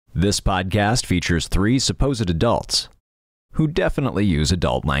This podcast features three supposed adults who definitely use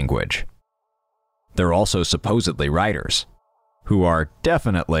adult language. They're also supposedly writers who are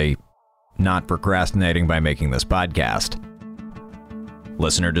definitely not procrastinating by making this podcast.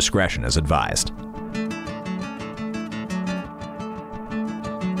 Listener discretion is advised.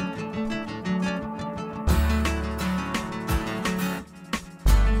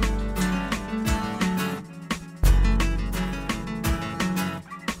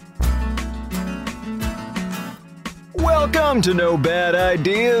 Welcome to No Bad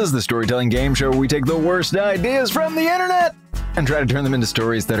Ideas, the storytelling game show where we take the worst ideas from the internet and try to turn them into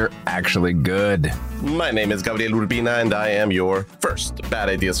stories that are actually good. My name is Gabriel Urbina, and I am your first Bad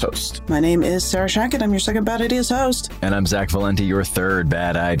Ideas host. My name is Sarah Shackett. I'm your second Bad Ideas host. And I'm Zach Valenti, your third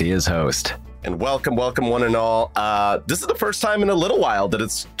Bad Ideas host. And welcome one and all. This is the first time in a little while that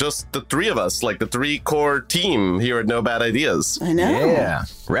it's just the three of us, like the three core team here at No Bad Ideas. I know. Yeah,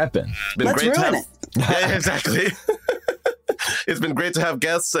 repping. It's been Let's great ruin to have... Yeah, exactly. It's been great to have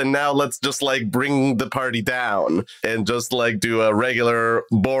guests, and now let's just bring the party down and just do a regular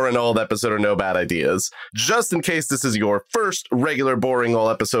boring old episode of No Bad Ideas. Just in case this is your first regular boring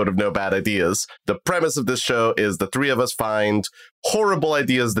old episode of No Bad Ideas, the premise of this show is the three of us find horrible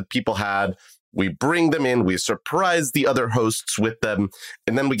ideas that people had. We bring them in, we surprise the other hosts with them,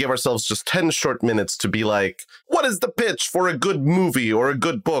 and then we give ourselves just 10 short minutes to be like, what is the pitch for a good movie or a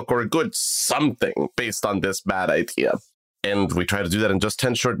good book or a good something based on this bad idea? And we try to do that in just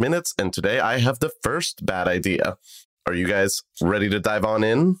 10 short minutes. And today I have the first bad idea. Are you guys ready to dive on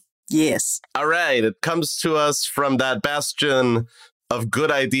in? Yes. All right. It comes to us from that bastion of good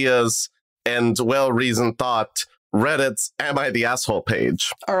ideas and well-reasoned thought, Reddit's Am I the Asshole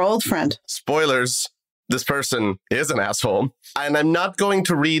page. Our old friend. Spoilers. This person is an asshole. And I'm not going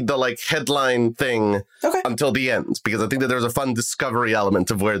to read the headline thing until the end, because I think that there's a fun discovery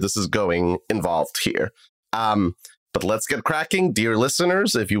element of where this is going involved here. But let's get cracking. Dear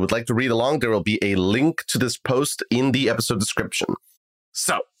listeners, if you would like to read along, there will be a link to this post in the episode description.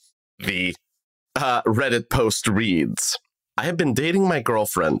 So, the Reddit post reads, I have been dating my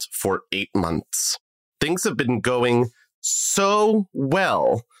girlfriend for 8 months. Things have been going so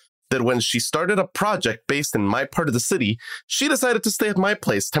well that when she started a project based in my part of the city, she decided to stay at my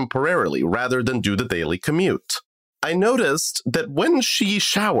place temporarily rather than do the daily commute. I noticed that when she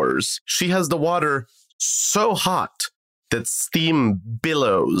showers, she has the water so hot that steam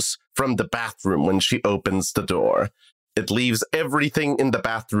billows from the bathroom when she opens the door. It leaves everything in the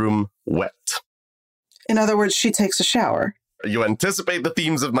bathroom wet. In other words, she takes a shower. You anticipate the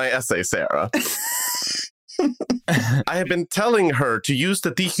themes of my essay, Sarah. I have been telling her to use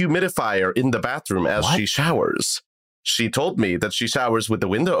the dehumidifier in the bathroom as she showers. She told me that she showers with the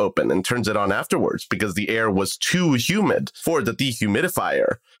window open and turns it on afterwards because the air was too humid for the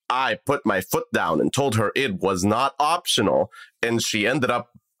dehumidifier. I put my foot down and told her it was not optional, and she ended up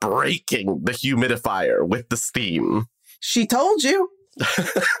breaking the humidifier with the steam. She told you.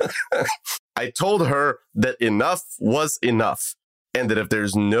 I told her that enough was enough, and that if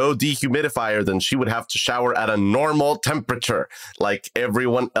there's no dehumidifier, then she would have to shower at a normal temperature like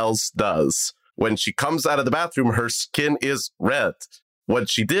everyone else does. When she comes out of the bathroom, her skin is red. What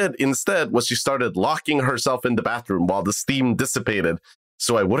she did instead was she started locking herself in the bathroom while the steam dissipated,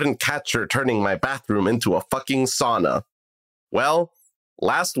 so I wouldn't catch her turning my bathroom into a fucking sauna. Well,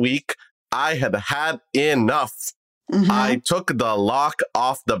 last week, I had enough. Mm-hmm. I took the lock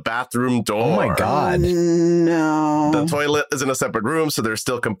off the bathroom door. Oh my God. No. The toilet is in a separate room, so there's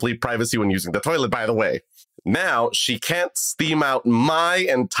still complete privacy when using the toilet, by the way. Now, she can't steam out my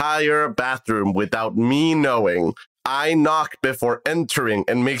entire bathroom without me knowing. I knock before entering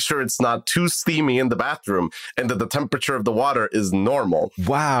and make sure it's not too steamy in the bathroom and that the temperature of the water is normal.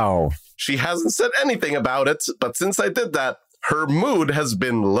 Wow. She hasn't said anything about it, but since I did that, her mood has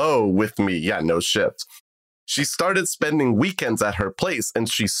been low with me. Yeah, no shit. She started spending weekends at her place, and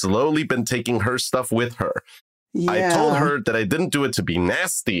she's slowly been taking her stuff with her. Yeah. I told her that I didn't do it to be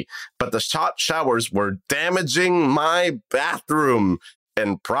nasty, but the hot showers were damaging my bathroom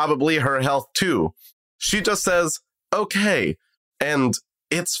and probably her health too. She just says, okay, and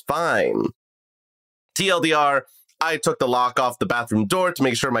it's fine. TLDR, I took the lock off the bathroom door to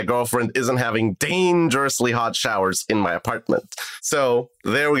make sure my girlfriend isn't having dangerously hot showers in my apartment. So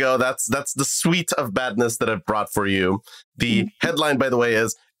there we go. That's the suite of badness that I've brought for you. The headline, by the way,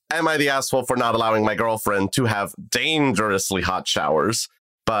 is, am I the asshole for not allowing my girlfriend to have dangerously hot showers?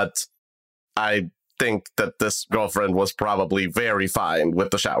 But I think that this girlfriend was probably very fine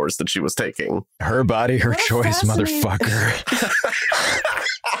with the showers that she was taking. Her body, her choice, motherfucker.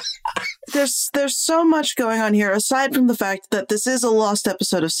 There's so much going on here, aside from the fact that this is a lost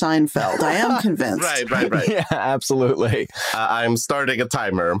episode of Seinfeld. I am convinced. Right. Yeah, absolutely. I'm starting a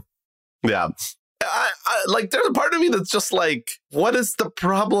timer. Yeah. I like, there's a part of me that's just like, what is the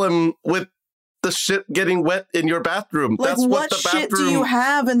problem with the shit getting wet in your bathroom? Like, That's what the shit bathroom do you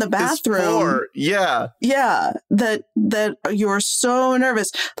have in the bathroom? is for. Yeah. Yeah, that you're so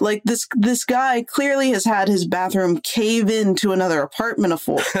nervous. Like, this guy clearly has had his bathroom cave into another apartment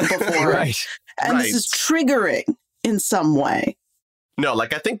before. Right. And this is triggering in some way. No,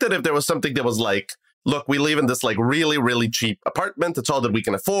 like, I think that if there was something that was like, look, we live in this like really, really cheap apartment. It's all that we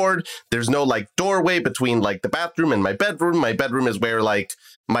can afford. There's no like doorway between like the bathroom and my bedroom. My bedroom is where like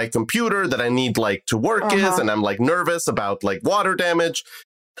my computer that I need like to work is. And I'm like nervous about like water damage.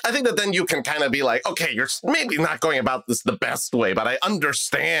 I think that then you can kind of be like, okay, you're maybe not going about this the best way, but I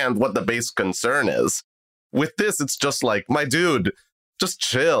understand what the base concern is. With this, it's just like, my dude, just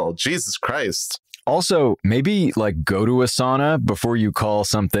chill. Jesus Christ. Also, maybe like go to a sauna before you call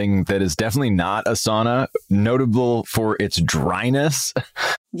something that is definitely not a sauna notable for its dryness.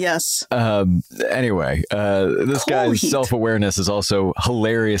 Yes. Anyway, this guy's self-awareness is also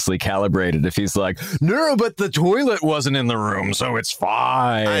hilariously calibrated if he's like, no, but the toilet wasn't in the room, so it's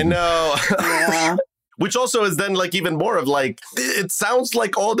fine. I know. Yeah. Which also is then like even more of like, it sounds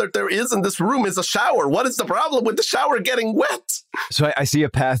like all that there is in this room is a shower. What is the problem with the shower getting wet? So I see a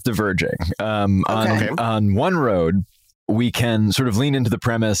path diverging. On one road, we can sort of lean into the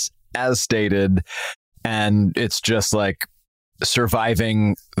premise as stated, and it's just like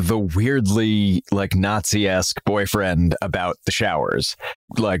surviving the weirdly like Nazi-esque boyfriend about the showers.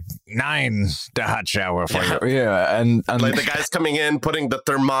 Like, 9, the hot shower for you. Yeah. And like the guy's coming in, putting the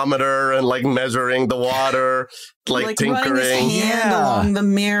thermometer and like measuring the water, like tinkering. Running his hand along the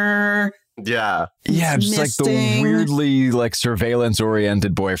mirror. Yeah. Yeah, just like the weirdly like surveillance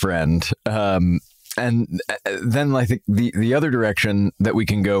oriented boyfriend. And then like the other direction that we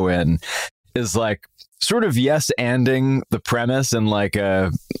can go in is like sort of yes-anding the premise in like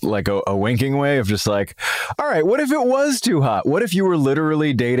a winking way of just like, all right, what if it was too hot? What if you were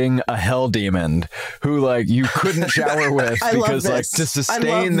literally dating a hell demon who like you couldn't shower with because like to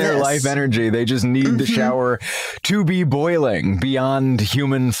sustain their life energy, they just need the shower to be boiling beyond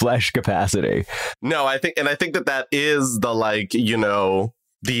human flesh capacity. No, I think that is the like, you know,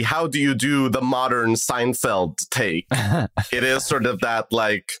 the how do you do the modern Seinfeld take. It is sort of that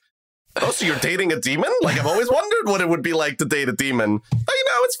like, oh, so you're dating a demon? Like, I've always wondered what it would be like to date a demon. Oh, you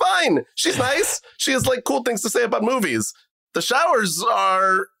know, it's fine. She's nice. She has, like, cool things to say about movies. The showers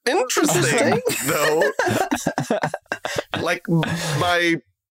are interesting, though. Like, my,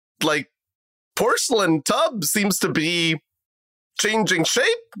 like, porcelain tub seems to be changing shape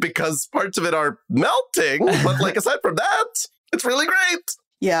because parts of it are melting. But, like, aside from that, it's really great.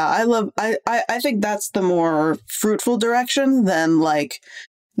 Yeah, I think that's the more fruitful direction than, like,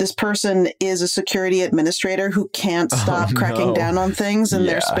 this person is a security administrator who can't stop cracking down on things in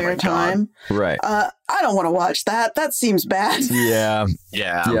their spare time. Right. I don't want to watch that. That seems bad. Yeah.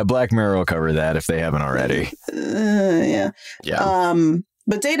 Black Mirror will cover that if they haven't already. Yeah.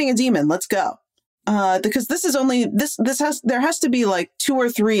 But dating a demon, let's go. Because this is only there has to be like 2 or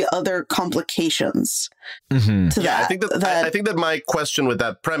 3 other complications to that. I think that my question with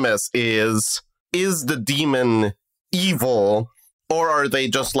that premise is the demon evil? Or are they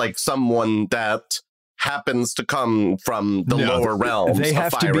just like someone that happens to come from the lower realms of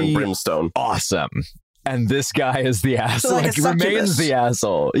fire and brimstone? Awesome. And this guy is the asshole. So like remains the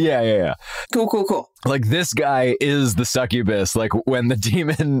asshole. Yeah. Cool. Like this guy is the succubus. Like when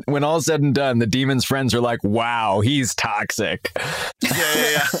all is said and done, the demon's friends are like, wow, he's toxic.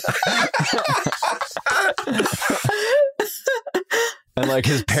 Yeah. And like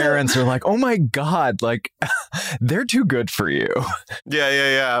his parents are like, oh my God, like they're too good for you.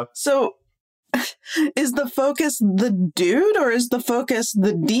 Yeah. So is the focus the dude or is the focus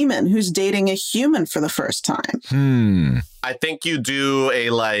the demon who's dating a human for the first time? I think you do a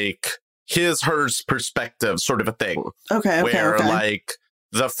like his, hers perspective sort of a thing. Okay. Where like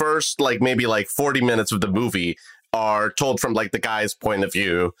the first like maybe like 40 minutes of the movie are told from like the guy's point of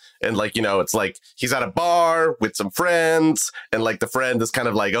view, and like, you know, it's like he's at a bar with some friends and like the friend is kind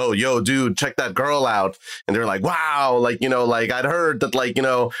of like, oh, yo, dude, check that girl out, and they're like, wow, like, you know, like I'd heard that like, you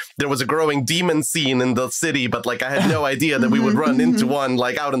know, there was a growing demon scene in the city, but like I had no idea that we would run into one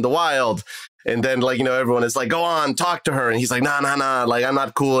like out in the wild. And then like, you know, everyone is like, go on, talk to her, and he's like, nah, like I'm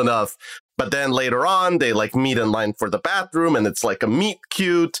not cool enough. But then later on they like meet in line for the bathroom, and it's like a meet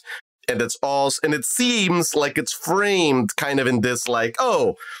cute. And it seems like it's framed kind of in this like,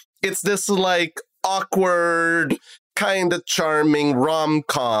 oh, it's this like awkward kind of charming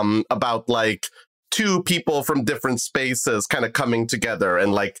rom-com about like two people from different spaces kind of coming together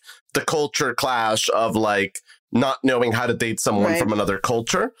and like the culture clash of like not knowing how to date someone from another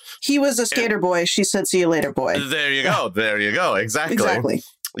culture. He was a skater boy. She said, see you later, boy. There you go. There you go. Exactly.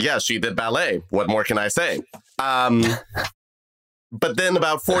 Yeah, she did ballet. What more can I say? But then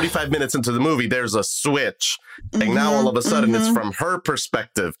about 45 minutes into the movie, there's a switch. And now all of a sudden it's from her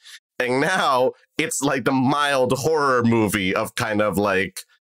perspective. And now it's like the mild horror movie of kind of like,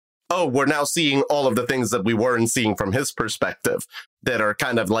 oh, we're now seeing all of the things that we weren't seeing from his perspective that are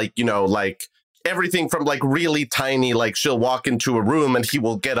kind of like, you know, like everything from like really tiny, like she'll walk into a room and he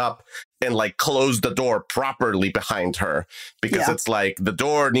will get up and like close the door properly behind her because it's like the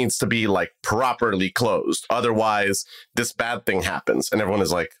door needs to be like properly closed. Otherwise, this bad thing happens. And everyone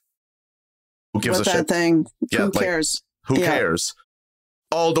is like, who gives a shit? Thing? Who cares? Who cares?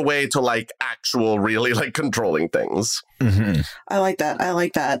 All the way to like actual really like controlling things. I like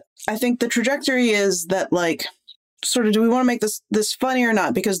that. I think the trajectory is that like, sort of, do we want to make this funny or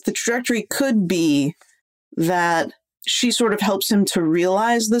not? Because the trajectory could be that she sort of helps him to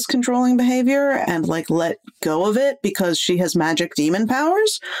realize this controlling behavior and like let go of it because she has magic demon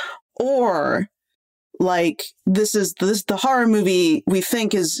powers, or like the horror movie we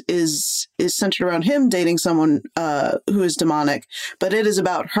think is centered around him dating someone who is demonic, but it is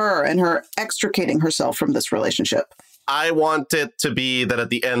about her and her extricating herself from this relationship. I want it to be that at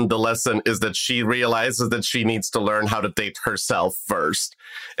the end, the lesson is that she realizes that she needs to learn how to date herself first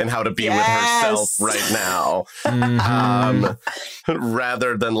and how to be with herself right now,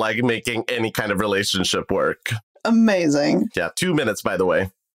 rather than like making any kind of relationship work. Amazing. Yeah. 2 minutes, by the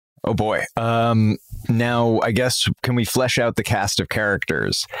way. Oh, boy. Now, I guess, can we flesh out the cast of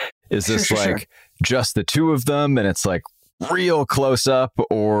characters? Is this just the two of them and it's like real close up,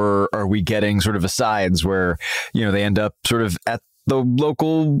 or are we getting sort of asides where, you know, they end up sort of at the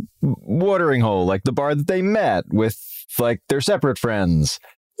local watering hole, like the bar that they met with like their separate friends?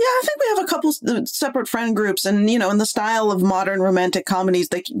 Yeah, I think we have a couple separate friend groups, and you know, in the style of modern romantic comedies,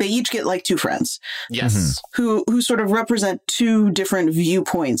 they each get like two friends, who sort of represent two different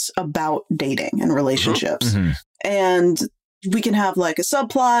viewpoints about dating and relationships, and we can have like a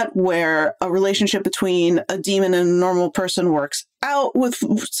subplot where a relationship between a demon and a normal person works out with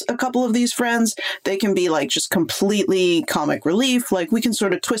a couple of these friends. They can be like just completely comic relief. Like we can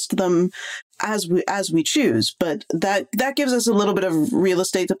sort of twist them as we choose, but that gives us a little bit of real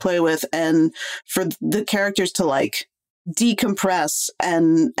estate to play with, and for the characters to like decompress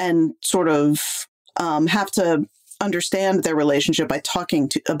and sort of have to understand their relationship by talking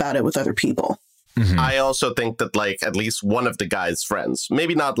about it with other people. I also think that like at least one of the guy's friends,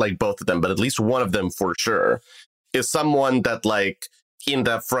 maybe not like both of them, but at least one of them for sure, is someone that like in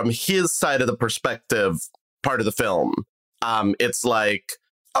the from his side of the perspective part of the film, it's like,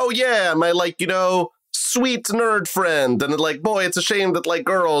 oh yeah, my like, you know, sweet nerd friend, and like, boy, it's a shame that like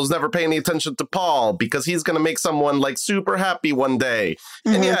girls never pay any attention to Paul because he's gonna make someone like super happy one day.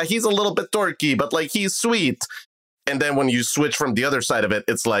 And yeah, he's a little bit dorky, but like he's sweet. And then when you switch from the other side of it,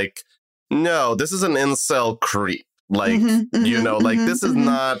 it's like, no, this is an incel creep. Like, you know, like this is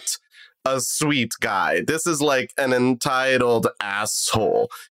not a sweet guy. This is like an entitled asshole.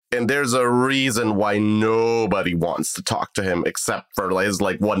 And there's a reason why nobody wants to talk to him except for his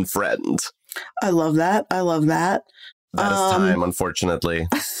like one friend. I love that. That is time, unfortunately.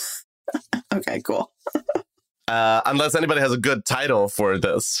 Okay, cool. Unless anybody has a good title for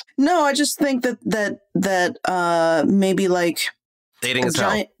this. No, I just think that maybe like dating is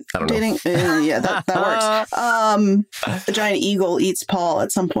hell. I don't know. Yeah, that works. A giant eagle eats Paul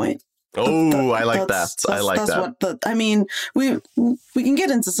at some point. Oh, I like that. I like that. I mean, we can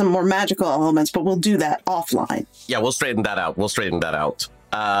get into some more magical elements, but we'll do that offline. Yeah, we'll straighten that out.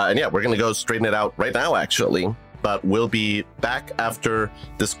 And yeah, we're going to go straighten it out right now, actually. But we'll be back after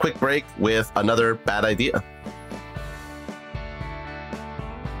this quick break with another bad idea.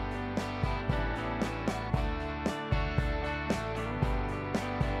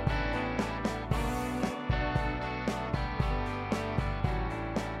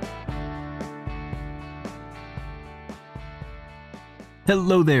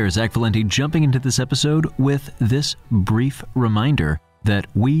 Hello there, Zach Valenti jumping into this episode with this brief reminder that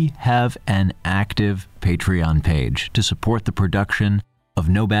we have an active Patreon page to support the production of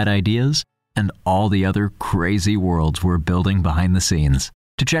No Bad Ideas and all the other crazy worlds we're building behind the scenes.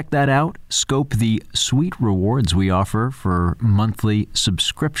 To check that out, scope the sweet rewards we offer for monthly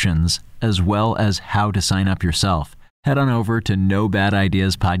subscriptions, as well as how to sign up yourself. Head on over to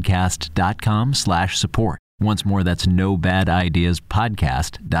nobadideaspodcast.com/support. Once more, that's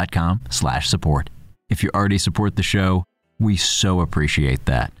nobadideaspodcast.com/support. If you already support the show, we so appreciate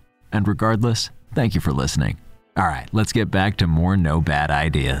that. And regardless, thank you for listening. All right, let's get back to more No Bad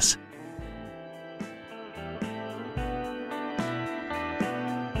Ideas.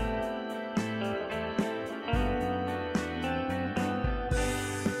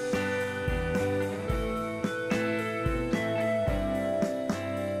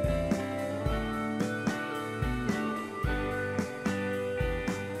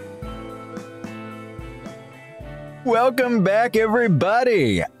 Welcome back,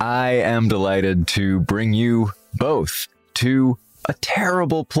 everybody. I am delighted to bring you both to a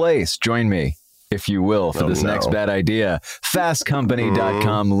terrible place. Join me, if you will, for this next bad idea.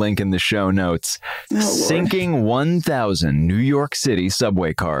 Fastcompany.com, link in the show notes. Sinking 1,000 New York City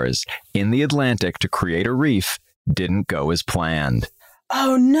subway cars in the Atlantic to create a reef didn't go as planned.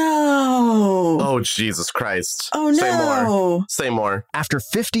 Oh, no. Oh, Jesus Christ. Oh, no. Say more. After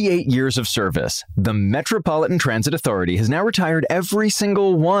 58 years of service, the Metropolitan Transit Authority has now retired every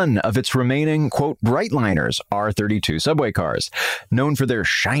single one of its remaining, quote, Brightliners R32 subway cars. Known for their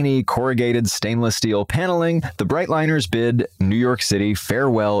shiny, corrugated stainless steel paneling, the Brightliners bid New York City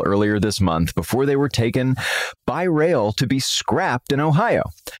farewell earlier this month before they were taken by rail to be scrapped in Ohio.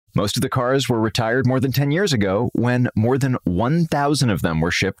 Most of the cars were retired more than 10 years ago when more than 1,000 of them were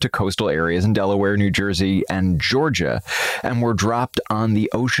shipped to coastal areas in Delaware, New Jersey, and Georgia, and were dropped on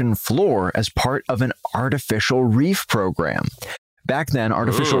the ocean floor as part of an artificial reef program. Back then,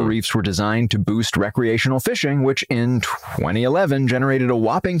 artificial reefs were designed to boost recreational fishing, which in 2011 generated a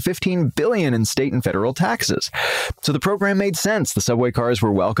whopping $15 billion in state and federal taxes. So the program made sense. The subway cars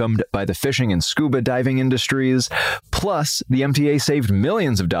were welcomed by the fishing and scuba diving industries. Plus, the MTA saved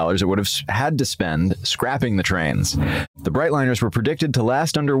millions of dollars it would have had to spend scrapping the trains. The Brightliners were predicted to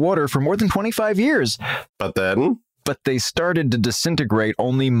last underwater for more than 25 years. But they started to disintegrate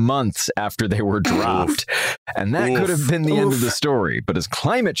only months after they were dropped. And that could have been the end of the story. But as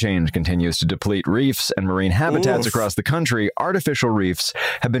climate change continues to deplete reefs and marine habitats across the country, artificial reefs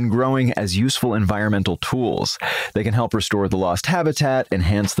have been growing as useful environmental tools. They can help restore the lost habitat,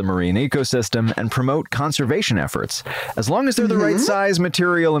 enhance the marine ecosystem, and promote conservation efforts, as long as they're the right size,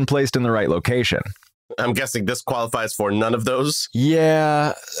 material, and placed in the right location. I'm guessing this qualifies for none of those?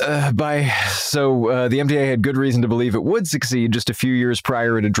 Yeah, the MTA had good reason to believe it would succeed. Just a few years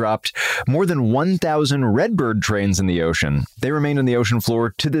prior, it had dropped more than 1,000 Redbird trains in the ocean. They remain on the ocean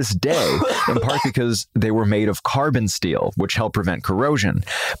floor to this day, in part because they were made of carbon steel, which helped prevent corrosion.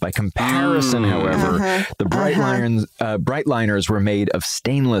 By comparison, however, the Brightliners were made of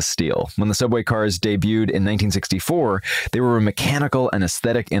stainless steel. When the subway cars debuted in 1964, they were a mechanical and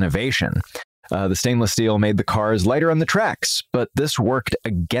aesthetic innovation. The stainless steel made the cars lighter on the tracks, but this worked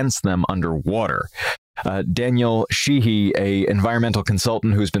against them underwater. Daniel Sheehy, an environmental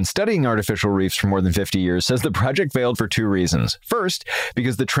consultant who's been studying artificial reefs for more than 50 years, says the project failed for two reasons. First,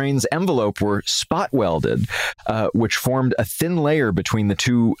 because the train's envelope were spot welded, which formed a thin layer between the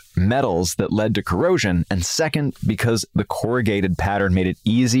two metals that led to corrosion. And second, because the corrugated pattern made it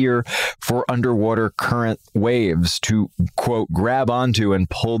easier for underwater current waves to, quote, grab onto and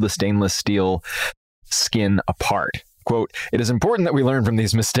pull the stainless steel skin apart. Quote, "It is important that we learn from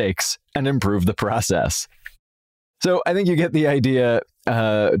these mistakes and improve the process." So I think you get the idea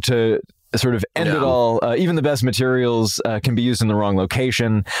to sort of end it all. Even the best materials can be used in the wrong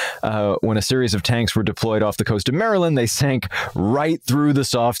location. When a series of tanks were deployed off the coast of Maryland, they sank right through the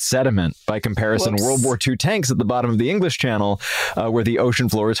soft sediment. By comparison, World War II tanks at the bottom of the English Channel, where the ocean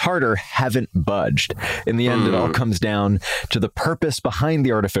floor is harder, haven't budged. In the end, it all comes down to the purpose behind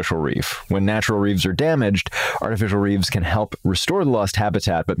the artificial reef. When natural reefs are damaged, artificial reefs can help restore the lost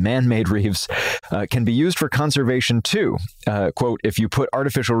habitat, but man-made reefs can be used for conservation too. Quote, "If you put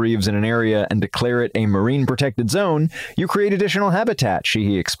artificial reefs in an area and declare it a marine protected zone, you create additional habitat,"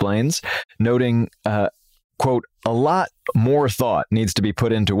 Sheehy explains, noting, quote, "A lot more thought needs to be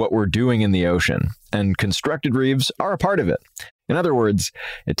put into what we're doing in the ocean, and constructed reefs are a part of it." In other words,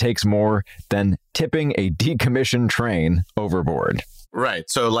 it takes more than tipping a decommissioned train overboard. Right.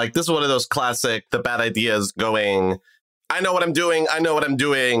 So, like, this is one of those classic, the bad ideas going, I know what I'm doing,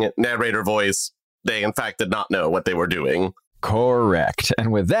 narrator voice. They, in fact, did not know what they were doing. Correct.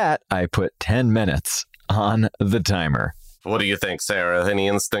 And with that, I put 10 minutes on the timer. What do you think, Sarah? Any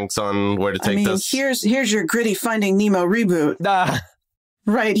instincts on where to take this? Here's your gritty Finding Nemo reboot.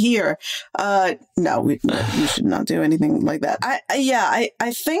 Right here. No, we should not do anything like that.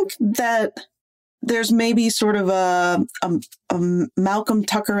 I think that there's maybe sort of a Malcolm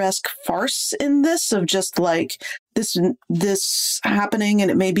Tucker-esque farce in this, of just like this happening, and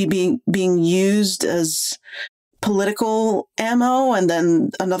it may be being used as political ammo, and then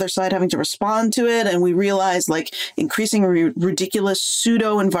another side having to respond to it. And we realize like increasing ridiculous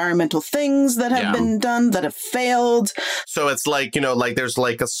pseudo environmental things that have been done that have failed. So it's like, you know, like there's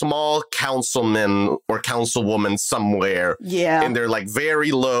like a small councilman or councilwoman somewhere. Yeah. And they're like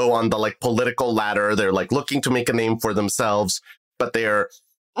very low on the like political ladder. They're like looking to make a name for themselves, but they're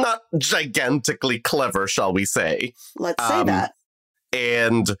not gigantically clever, shall we say. Let's say that.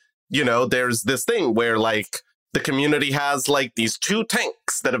 And, you know, there's this thing where like the community has like these 2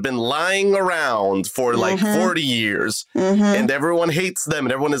 tanks that have been lying around for like 40 years and everyone hates them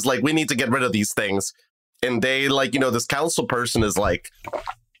and everyone is like, we need to get rid of these things. And they like, you know, this council person is like,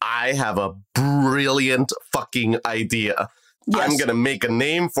 I have a brilliant fucking idea. Yes. I'm going to make a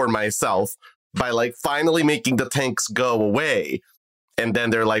name for myself by like finally making the tanks go away. And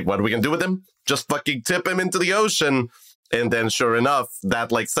then they're like, what are we going to do with him? Just fucking tip him into the ocean. And then sure enough,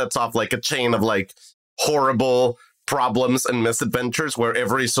 that like sets off like a chain of like horrible problems and misadventures where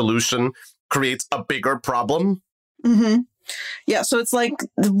every solution creates a bigger problem. Yeah, so it's like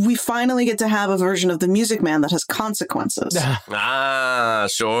we finally get to have a version of the Music Man that has consequences.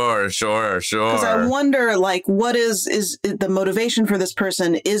 Sure. Because I wonder, like, what is the motivation for this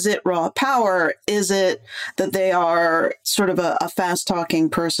person? Is it raw power? Is it that they are sort of a fast-talking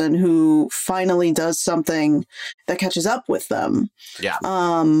person who finally does something that catches up with them? Yeah.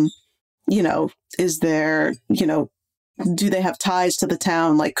 You know, is there, you know, do they have ties to the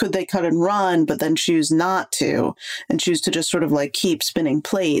town? Like, could they cut and run, but then choose not to and choose to just sort of like keep spinning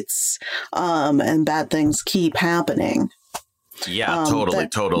plates and bad things keep happening? Yeah,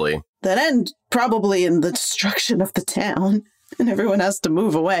 totally. That end probably in the destruction of the town and everyone has to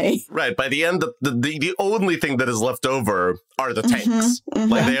move away. Right. By the end, the only thing that is left over are the tanks.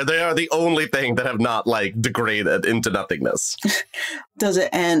 Like they are the only thing that have not like degraded into nothingness. Does it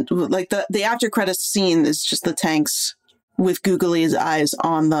end like the after credits scene is just the tanks with googly eyes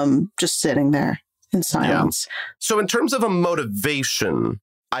on them, just sitting there in silence. Yeah. So in terms of a motivation,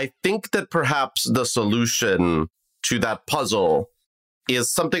 I think that perhaps the solution to that puzzle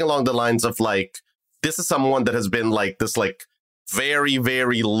is something along the lines of like, this is someone that has been like this like very,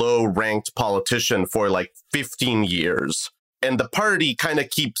 very low ranked politician for like 15 years. And the party kind of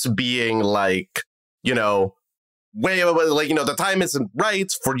keeps being like, you know, wait, like, you know, the time isn't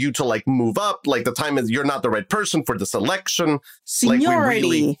right for you to like move up. Like the time is, you're not the right person for this election.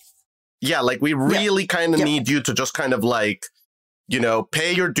 Seniority. Like we really kind of need you to just kind of like, you know,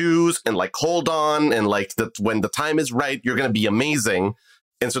 pay your dues and like hold on. And like that when the time is right, you're going to be amazing.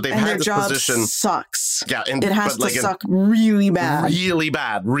 And so they've had this position. Sucks. Yeah. And it has to suck really bad. Really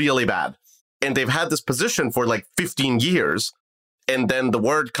bad. And they've had this position for like 15 years. And then the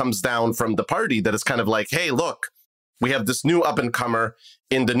word comes down from the party that is kind of like, hey, look, we have this new up and comer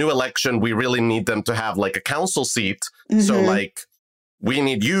in the new election. We really need them to have like a council seat. So like we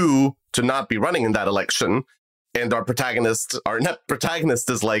need you to not be running in that election. And our net protagonist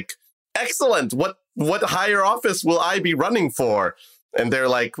is like, excellent. What higher office will I be running for? And they're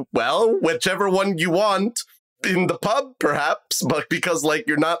like, well, whichever one you want in the pub, perhaps. But because like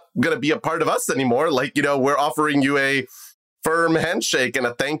you're not going to be a part of us anymore. Like, you know, we're offering you a firm handshake and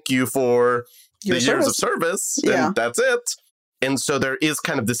a thank you for the years of service. Yeah. And that's it. And so there is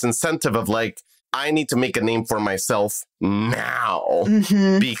kind of this incentive of like, I need to make a name for myself now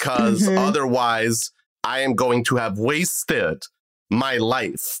because otherwise I am going to have wasted my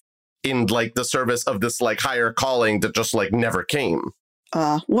life in like the service of this like higher calling that just like never came.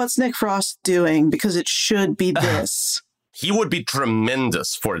 What's Nick Frost doing? Because it should be this. He would be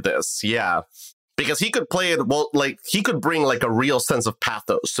tremendous for this. Yeah. Because he could play it, well, like, he could bring, like, a real sense of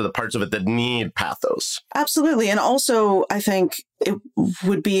pathos to the parts of it that need pathos. Absolutely. And also, I think it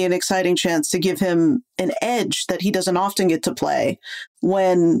would be an exciting chance to give him an edge that he doesn't often get to play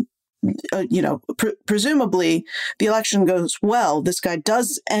when, you know, presumably the election goes well. This guy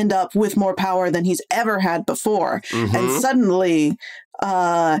does end up with more power than he's ever had before. And suddenly,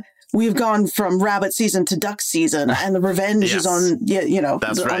 we've gone from rabbit season to duck season, and the revenge is on, you know,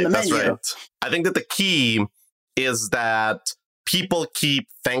 on the menu. Right. I think that the key is that people keep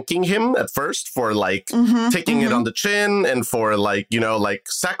thanking him at first for like taking it on the chin and for like, you know, like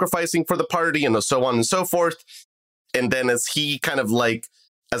sacrificing for the party and so on and so forth. And then as he kind of like,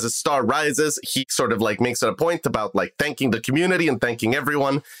 as his star rises, he sort of like makes it a point about like thanking the community and thanking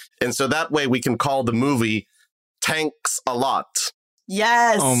everyone. And so that way we can call the movie Tanks a Lot.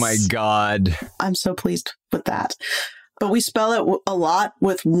 Yes. Oh my God. I'm so pleased with that. But we spell it a lot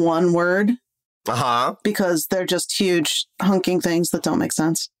with one word. Because they're just huge hunking things that don't make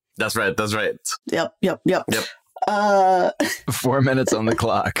sense. That's right. Yep. 4 minutes on the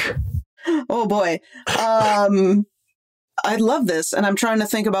clock. Oh boy. I love this, and I'm trying to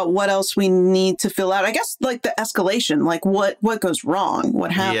think about what else we need to fill out. I guess like the escalation, like what goes wrong,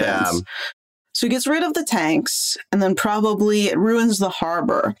 what happens. Yeah. So he gets rid of the tanks, and then probably it ruins the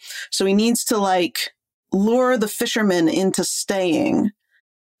harbor. So he needs to like lure the fishermen into staying.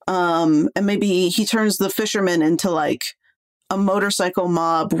 And maybe he turns the fishermen into like a motorcycle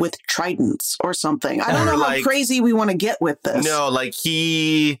mob with tridents or something. I don't know how crazy we want to get with this. No, like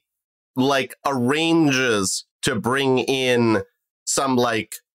he like arranges to bring in some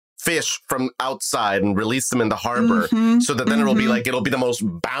like fish from outside and release them in the harbor, so that then it'll be the most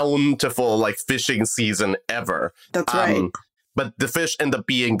bountiful like fishing season ever. That's right. But the fish end up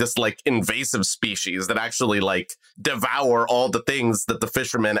being this like invasive species that actually like devour all the things that the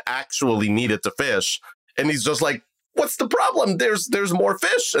fishermen actually needed to fish. And he's just like, what's the problem? There's more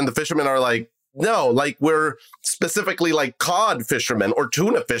fish. And the fishermen are like, no, like we're specifically like cod fishermen or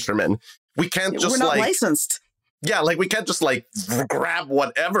tuna fishermen. We can't just we're not licensed. Yeah, like we can't just like grab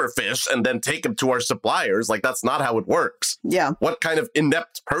whatever fish and then take them to our suppliers. Like that's not how it works. Yeah. What kind of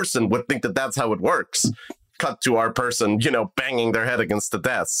inept person would think that that's how it works? Cut to our person, banging their head against the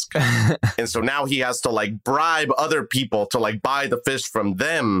desk. And so now he has to like bribe other people to like buy the fish from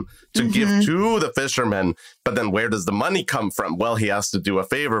them to give to the fishermen. But then where does the money come from? Well, he has to do a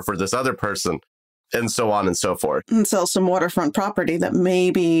favor for this other person. And so on and so forth. And sell some waterfront property that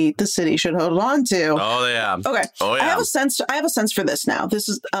maybe the city should hold on to. Oh, yeah. Okay. Oh, yeah. I have a sense for this now. This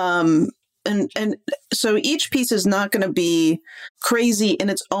is, and so each piece is not going to be crazy in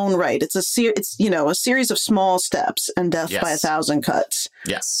its own right. It's a series of small steps and death by 1,000 cuts.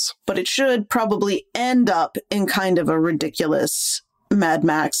 Yes. But it should probably end up in kind of a ridiculous Mad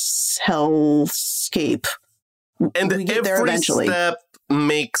Max hellscape. And we get there eventually. Step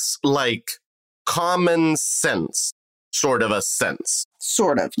makes like common sense, sort of a sense.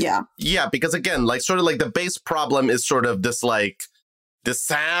 Sort of, yeah. Yeah, because again, like sort of like the base problem is sort of this like, this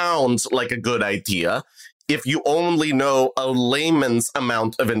sounds like a good idea. If you only know a layman's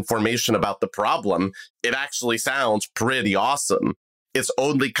amount of information about the problem, it actually sounds pretty awesome. It's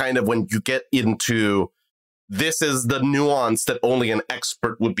only kind of when you get into this is the nuance that only an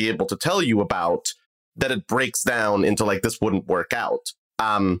expert would be able to tell you about that it breaks down into like this wouldn't work out.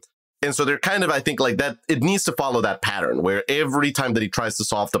 And so they're kind of, I think, like that, it needs to follow that pattern where every time that he tries to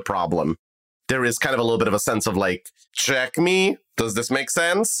solve the problem, there is kind of a little bit of a sense of like, check me. Does this make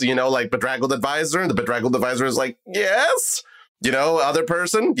sense? Like bedraggled advisor. And the bedraggled advisor is like, yes. Other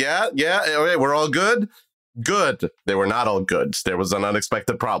person. Yeah. Okay, we're all good. Good. They were not all good. There was an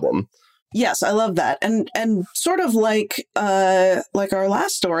unexpected problem. Yes, I love that. And sort of like our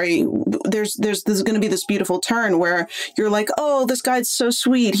last story, there's going to be this beautiful turn where you're like, oh, this guy's so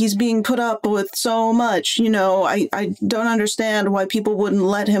sweet. He's being put up with so much. I don't understand why people wouldn't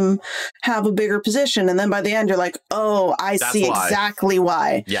let him have a bigger position. And then by the end, you're like, oh, That's see why. Exactly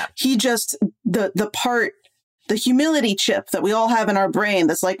why. Yeah. He just the humility chip that we all have in our brain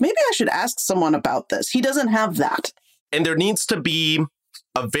that's like, maybe I should ask someone about this. He doesn't have that. And there needs to be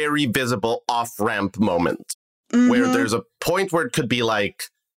a very visible off-ramp moment where there's a point where it could be like,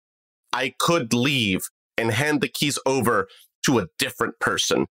 I could leave and hand the keys over to a different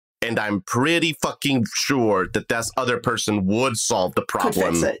person. And I'm pretty fucking sure that this other person would solve the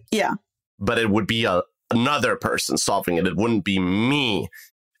problem. Could fix it. Yeah. But it would be another person solving it. It wouldn't be me.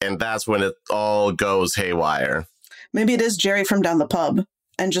 And that's when it all goes haywire. Maybe it is Jerry from down the pub.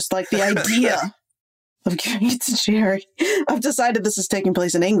 And just like the idea of giving it to Jerry. I've decided this is taking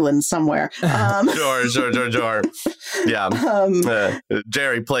place in England somewhere. Sure. Yeah.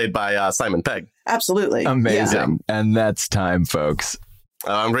 Jerry played by Simon Pegg. Absolutely. Amazing. Yeah. And that's time, folks.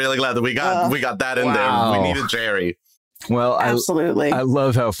 I'm really glad that we got that in there. We needed Jerry. Well, absolutely. I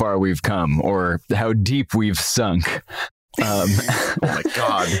love how far we've come, or how deep we've sunk. Oh my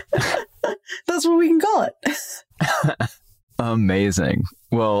God. That's what we can call it. Amazing.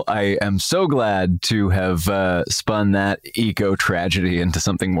 Well, I am so glad to have spun that eco-tragedy into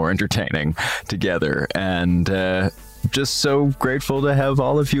something more entertaining together. And just so grateful to have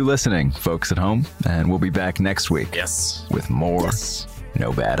all of you listening, folks at home. And we'll be back next week. Yes. With more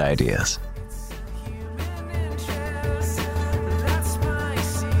No Bad Ideas.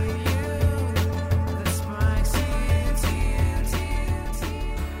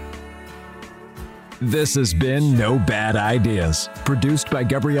 This has been No Bad Ideas, produced by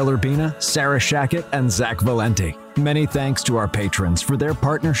Gabrielle Urbina, Sarah Shackett, and Zach Valenti. Many thanks to our patrons for their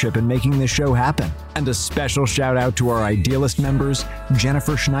partnership in making this show happen. And a special shout out to our Idealist members,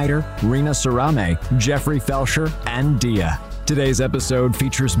 Jennifer Schneider, Rena Sarame, Jeffrey Felsher, and Dia. Today's episode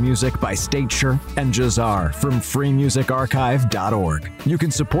features music by Statesure and Jazar from freemusicarchive.org. You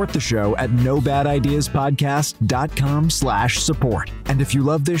can support the show at nobadideaspodcast.com/support. And if you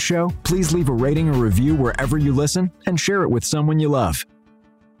love this show, please leave a rating or review wherever you listen and share it with someone you love.